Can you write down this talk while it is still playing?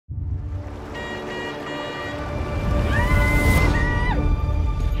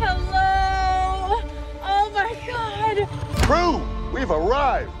We've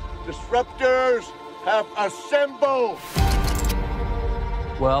arrived. Disruptors have assembled.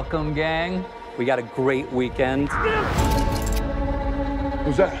 Welcome, gang. We got a great weekend.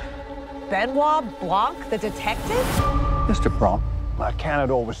 Who's that? Benoit Blanc, the detective? Mr. Prompt, I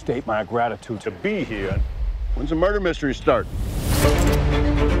cannot overstate my gratitude to be here. When's the murder mystery start?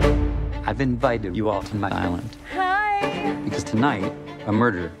 I've invited you all to my island. Hi. Because tonight, a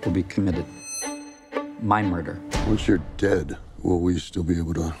murder will be committed. My murder. Once you're dead, will we still be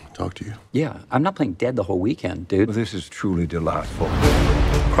able to talk to you? Yeah, I'm not playing dead the whole weekend, dude. This is truly delightful.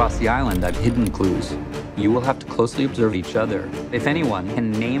 Across the island, I've hidden clues. You will have to closely observe each other. If anyone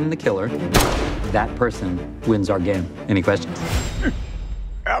can name the killer, that person wins our game. Any questions?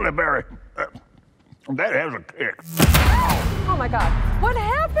 Halle Berry, that has a kick. Oh my God. What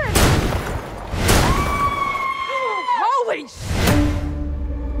happened? Holy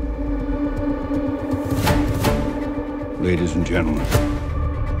Ladies and gentlemen,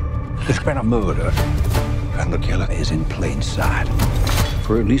 there's been a murder, and the killer is in plain sight.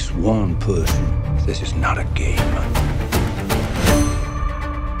 For at least one person, this is not a game.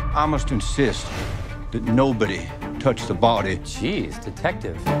 I must insist that nobody touch the body. Jeez,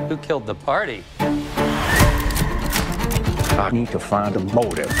 detective, who killed the party? I need to find a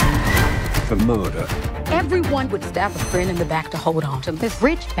motive for murder. Everyone would stab a friend in the back to hold on to this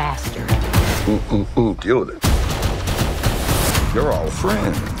rich bastard. Deal with it. You're all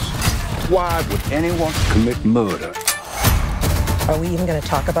friends. Why would anyone commit murder? Are we even going to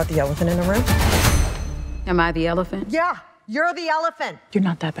talk about the elephant in the room? Am I the elephant? Yeah, you're the elephant. You're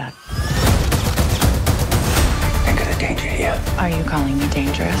not that bad. Think of the danger here. Are you calling me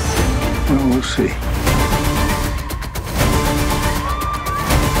dangerous? Well, we'll see.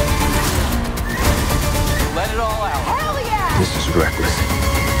 Let it all out. Hell yeah! This is reckless.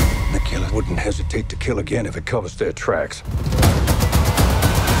 The killer wouldn't hesitate to kill again if it covers their tracks.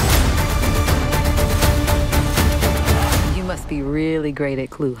 You must be really great at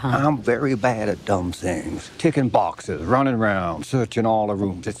clue, huh? I'm very bad at dumb things. Ticking boxes, running around, searching all the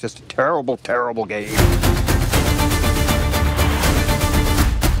rooms. It's just a terrible, terrible game.